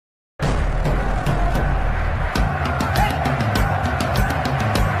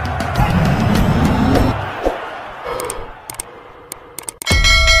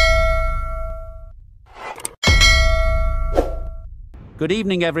Good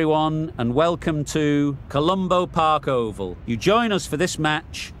evening, everyone, and welcome to Colombo Park Oval. You join us for this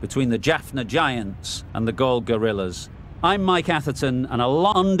match between the Jaffna Giants and the Gaul Gorillas. I'm Mike Atherton, and a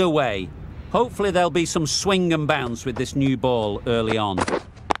lot underway. Hopefully there'll be some swing and bounce with this new ball early on.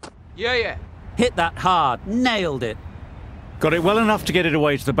 Yeah. Hit that hard, nailed it. Got it well enough to get it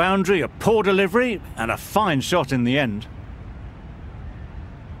away to the boundary, a poor delivery, and a fine shot in the end.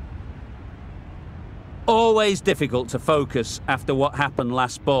 Always difficult to focus after what happened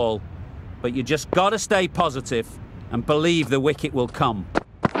last ball, but you just gotta stay positive and believe the wicket will come.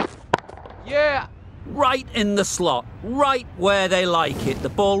 Yeah! Right in the slot, right where they like it. The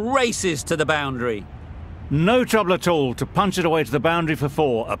ball races to the boundary. No trouble at all to punch it away to the boundary for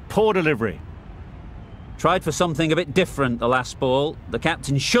 4, a poor delivery. Tried for something a bit different the last ball. The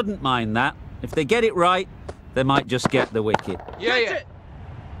captain shouldn't mind that. If they get it right, they might just get the wicket. Yeah!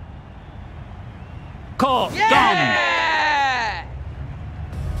 Caught! Yeah!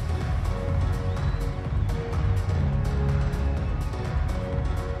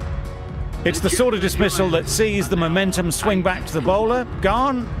 It's the sort of dismissal that sees the momentum swing back to the bowler.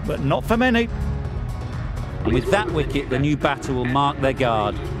 Gone, but not for many. And with that wicket, the new batter will mark their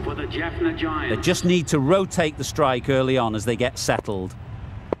guard. They just need to rotate the strike early on as they get settled.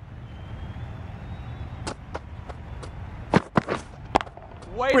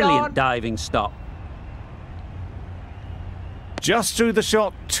 Brilliant diving stop. Just threw the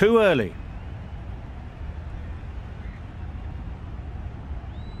shot too early.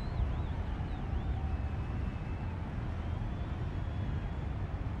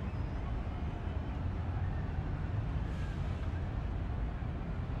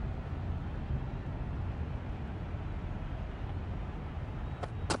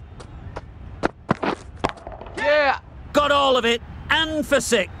 Yeah! Got all of it, and for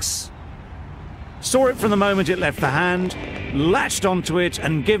 6. Saw it from the moment it left the hand, latched onto it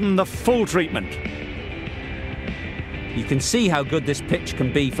and given the full treatment. You can see how good this pitch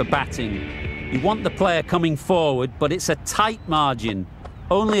can be for batting. You want the player coming forward, but it's a tight margin.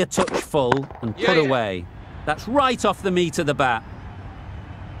 Only a touch full and put away. That's right off the meat of the bat.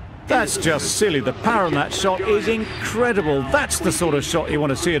 That's just silly. The power on that shot is incredible. That's the sort of shot you want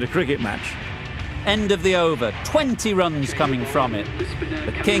to see at a cricket match. End of the over. 20 runs coming from it.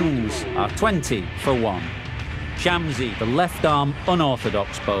 The Kings are 20 for 1. Shamsi, the left-arm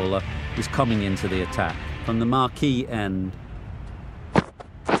unorthodox bowler, is coming into the attack from the marquee end.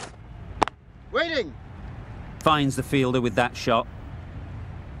 Waiting! Finds the fielder with that shot.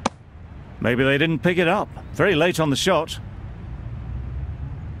 Maybe they didn't pick it up. Very late on the shot.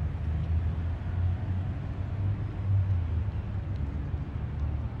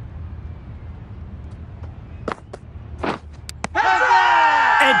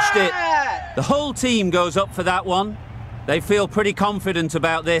 Edged it. The whole team goes up for that one. They feel pretty confident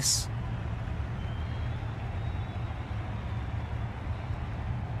about this.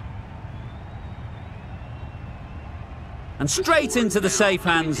 And straight into the safe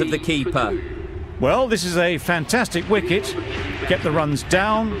hands of the keeper. Well, this is a fantastic wicket. Kept the runs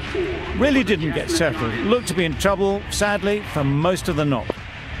down. Really didn't get settled. Looked to be in trouble, sadly, for most of the knock.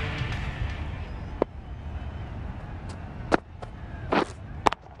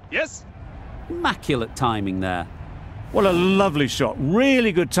 Yes! Immaculate timing there. What a lovely shot.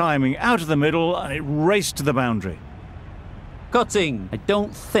 Really good timing. Out of the middle, and it raced to the boundary. Cutting. I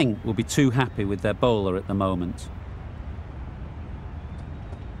don't think we'll be too happy with their bowler at the moment.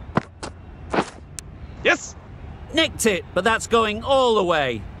 Yes! Nicked it, but that's going all the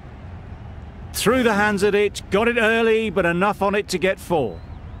way. Threw the hands at it, got it early, but enough on it to get 4.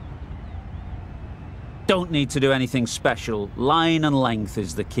 Don't need to do anything special. Line and length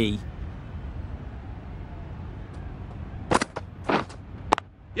is the key.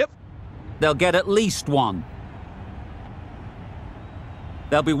 Yep. They'll get at least 1.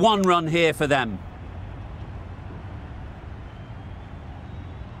 There'll be 1 run here for them.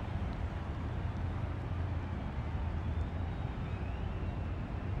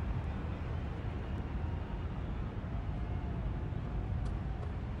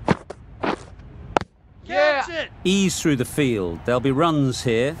 Yeah! Ease through the field. There'll be runs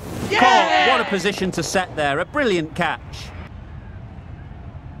here. Yeah! Caught. What a position to set there. A brilliant catch.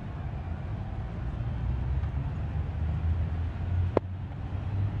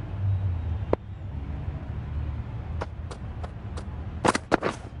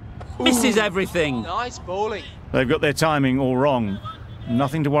 Misses everything. Nice bowling. They've got their timing all wrong.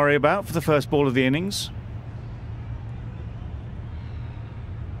 Nothing to worry about for the first ball of the innings.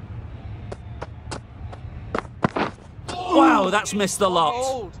 Wow, that's missed the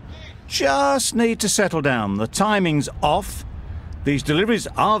lot. Just need to settle down. The timing's off. These deliveries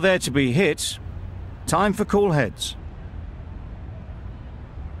are there to be hit. Time for cool heads.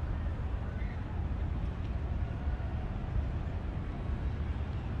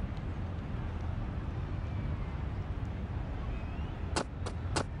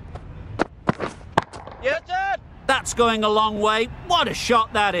 Yes, Dad! That's going a long way. What a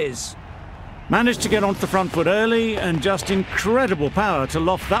shot that is. Managed to get onto the front foot early and just incredible power to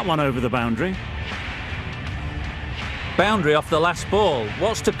loft that one over the boundary. Boundary off the last ball.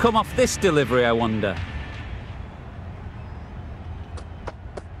 What's to come off this delivery, I wonder?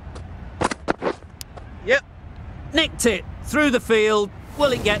 Yep. Nicked it through the field.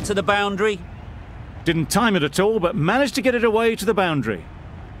 Will it get to the boundary? Didn't time it at all, but managed to get it away to the boundary.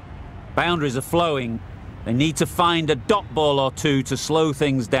 Boundaries are flowing. They need to find a dot ball or two to slow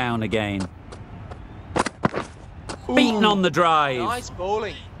things down again. Beaten on the drive. Nice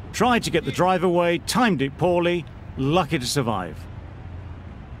bowling. Tried to get the drive away, timed it poorly, lucky to survive.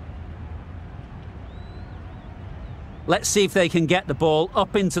 Let's see if they can get the ball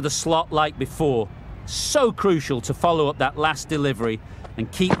up into the slot like before. So crucial to follow up that last delivery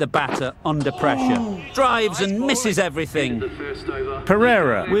and keep the batter under pressure. Drives and misses everything.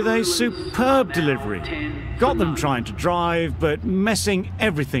 Pereira with a superb delivery. Got them trying to drive, but messing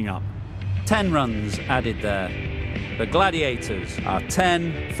everything up. 10 runs added there. The Gladiators are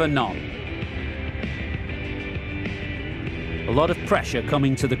 10 for none. A lot of pressure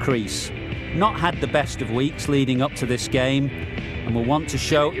coming to the crease. Not had the best of weeks leading up to this game and will want to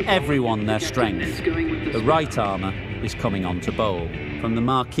show everyone their strength. The right armour is coming on to bowl from the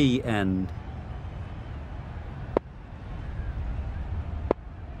marquee end.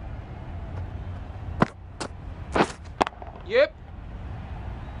 Yep.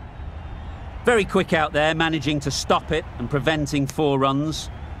 Very quick out there, managing to stop it and preventing 4 runs.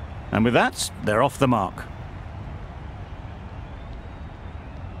 And with that, they're off the mark.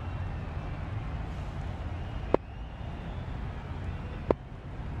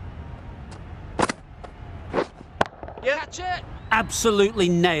 Yeah, catch it. Absolutely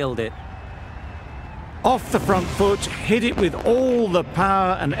nailed it. Off the front foot, hit it with all the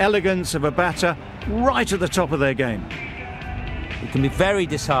power and elegance of a batter right at the top of their game. It can be very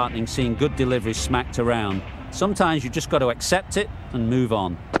disheartening seeing good deliveries smacked around. Sometimes you just got to accept it and move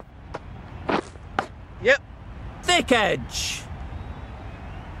on. Yep. Thick edge.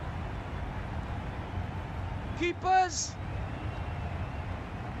 Keepers.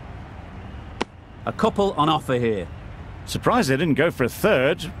 A couple on offer here. Surprised they didn't go for a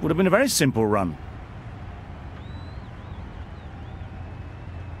third. Would have been a very simple run.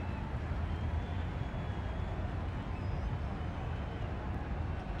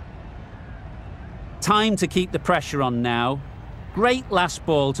 Time to keep the pressure on now. Great last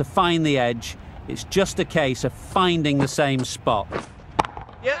ball to find the edge. It's just a case of finding the same spot.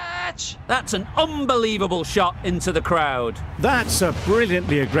 Catch. That's an unbelievable shot into the crowd. That's a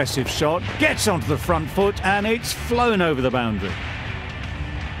brilliantly aggressive shot. Gets onto the front foot and it's flown over the boundary.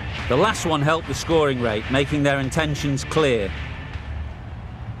 The last one helped the scoring rate, making their intentions clear.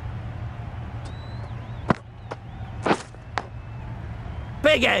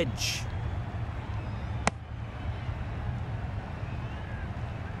 Big edge.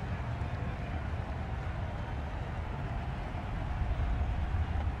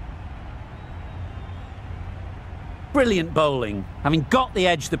 Brilliant bowling. Having got the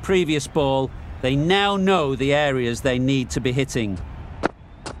edge the previous ball, they now know the areas they need to be hitting.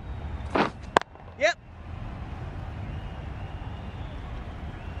 Yep.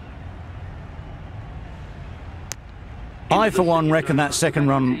 I, for one, reckon that second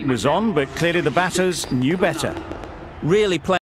run was on, but clearly the batters knew better. Really playing